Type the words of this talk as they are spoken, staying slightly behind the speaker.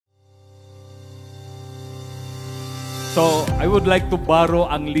So, I would like to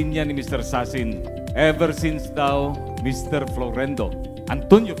borrow ang linya ni Mr. Sasin. Ever since daw, Mr. Floirendo,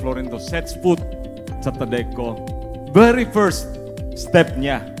 Antonio Floirendo sets foot sa TADECO, very first step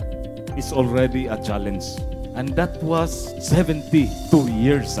niya is already a challenge. And that was 72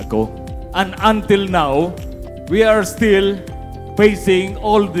 years ago. And until now, we are still facing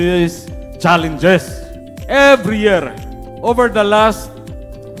all these challenges. Every year, over the last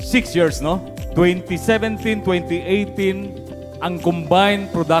 6 years, no? 2017, 2018, ang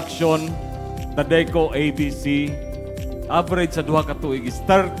combined production TADECO ABC average sa duha ka tuig is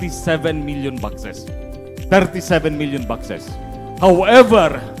 37 million boxes. 37 million boxes.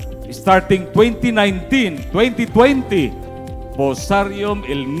 However, starting 2019, 2020, Fusarium,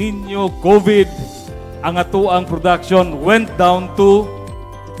 El Nino, COVID, ang atuang production went down to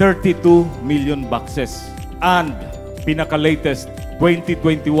 32 million boxes. And pinaka-latest,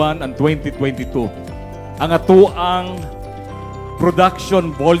 2021 and 2022, ang atuang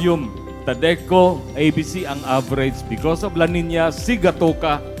production volume TADECO ABC ang average because of La Nina,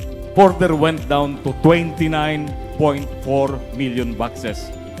 Sigatoka further went down to 29.4 million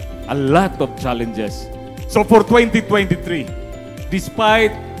boxes. A lot of challenges. So for 2023,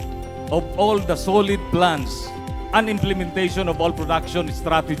 despite of all the solid plans and implementation of all production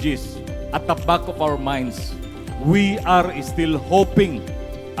strategies at the back of our minds, we are still hoping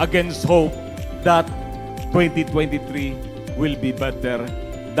against hope that 2023 will be better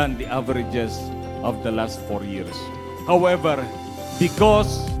than the averages of the last 4 years. However,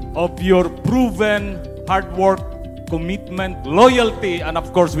 because of your proven hard work, commitment, loyalty, and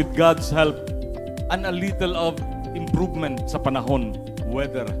of course with God's help, and a little of improvement sa panahon,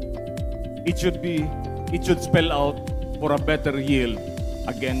 weather, it should spell out for a better yield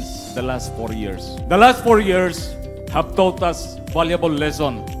against the last 4 years. The last 4 years have taught us valuable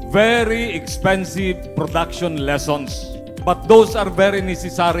lesson, very expensive production lessons. But those are very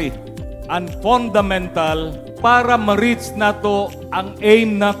necessary and fundamental para ma-reach nato ang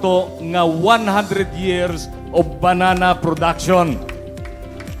aim nato nga 100 years of banana production.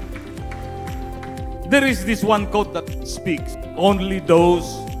 There is this one quote that speaks, only those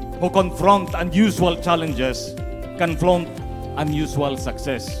who confront unusual challenges can flaunt unusual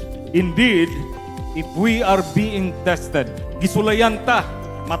success. Indeed, if we are being tested, gisulayan ta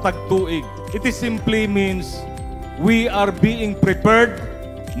matag tuig, it simply means we are being prepared,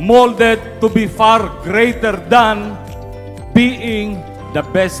 molded to be far greater than being the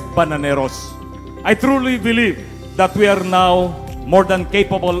best bananeros. I truly believe that we are now more than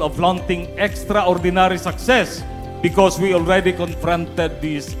capable of flaunting extraordinary success because we already confronted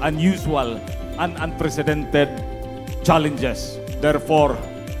these unusual and unprecedented challenges. Therefore,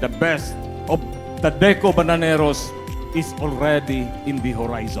 the best of TADECO Bananeros is already in the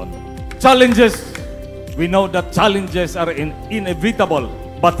horizon. Challenges. We know that challenges are inevitable,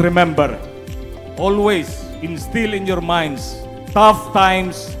 but remember, always instill in your minds, tough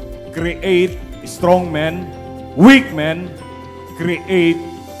times create strong men, weak men create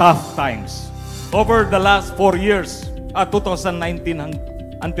tough times. Over the last 4 years, 2019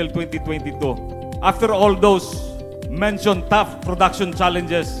 until 2022, after all those mentioned tough production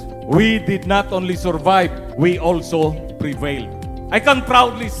challenges, we did not only survive, we also prevailed. I can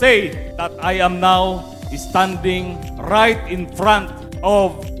proudly say that I am now standing right in front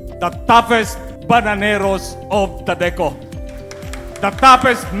of the toughest bananeros of TADECO, the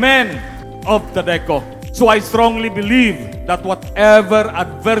toughest men of TADECO. So I strongly believe that whatever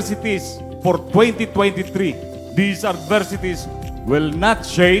adversities for 2023, these adversities will not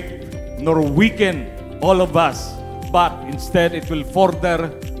shake nor weaken all of us, but instead it will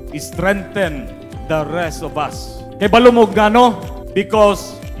further strengthen the rest of us. Kay balumog ngano?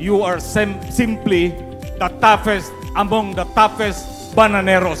 Because you are simply the toughest among the toughest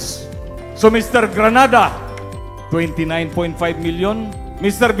bananeros. So Mr. Granada, 29.5 million.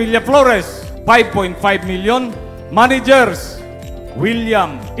 Mr. Villaflores, 5.5 million. Managers,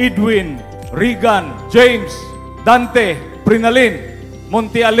 William, Edwin, Regan, James, Dante, Prinalin,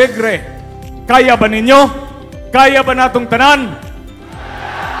 Monte Alegre. Kaya ba ninyo? Kaya ba natong tanan?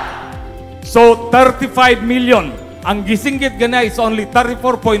 So 35 million. Ang gisinggit gana is only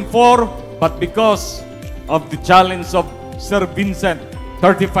 34.4, but because of the challenge of Sir Vincent,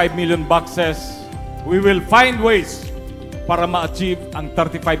 35 million boxes, we will find ways para ma-achieve ang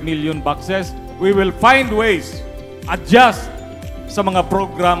 35 million boxes. We will find ways, adjust sa mga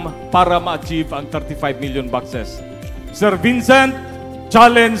program para ma-achieve ang 35 million boxes. Sir Vincent,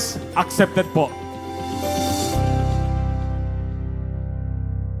 challenge accepted po.